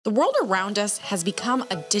The world around us has become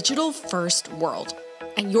a digital-first world,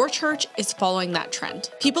 and your church is following that trend.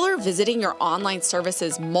 People are visiting your online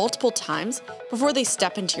services multiple times before they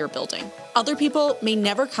step into your building. Other people may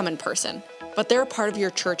never come in person, but they're a part of your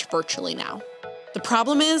church virtually now. The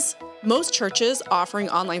problem is, most churches offering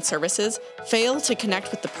online services fail to connect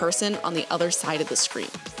with the person on the other side of the screen.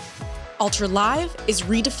 Altar Live is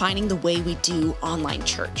redefining the way we do online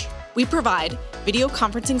church. We provide video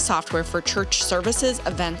conferencing software for church services,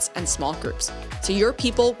 events, and small groups, so your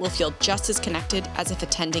people will feel just as connected as if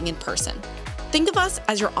attending in person. Think of us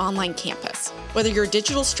as your online campus. Whether your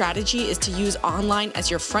digital strategy is to use online as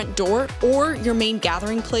your front door or your main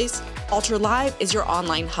gathering place, Altar Live is your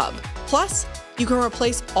online hub. Plus, you can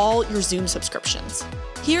replace all your Zoom subscriptions.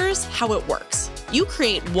 Here's how it works. You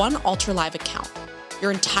create one Altar Live account.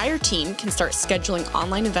 Your entire team can start scheduling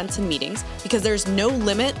online events and meetings because there's no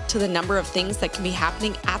limit to the number of things that can be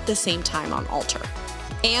happening at the same time on Altar.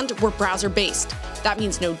 And we're browser-based. That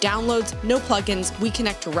means no downloads, no plugins. We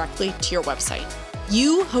connect directly to your website.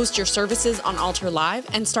 You host your services on Altar Live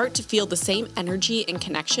and start to feel the same energy and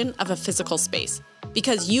connection of a physical space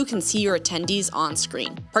because you can see your attendees on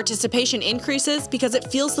screen. Participation increases because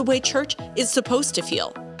it feels the way church is supposed to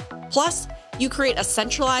feel. Plus, you create a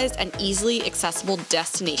centralized and easily accessible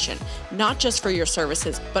destination, not just for your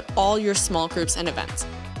services, but all your small groups and events.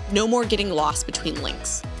 No more getting lost between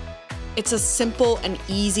links. It's a simple and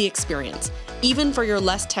easy experience, even for your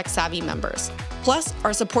less tech-savvy members. Plus,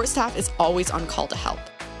 our support staff is always on call to help.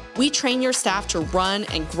 We train your staff to run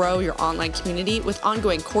and grow your online community with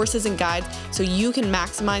ongoing courses and guides so you can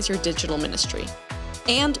maximize your digital ministry.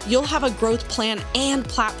 And you'll have a growth plan and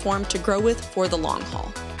platform to grow with for the long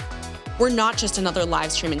haul. We're not just another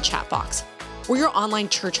live stream and chat box. We're your online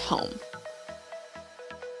church home.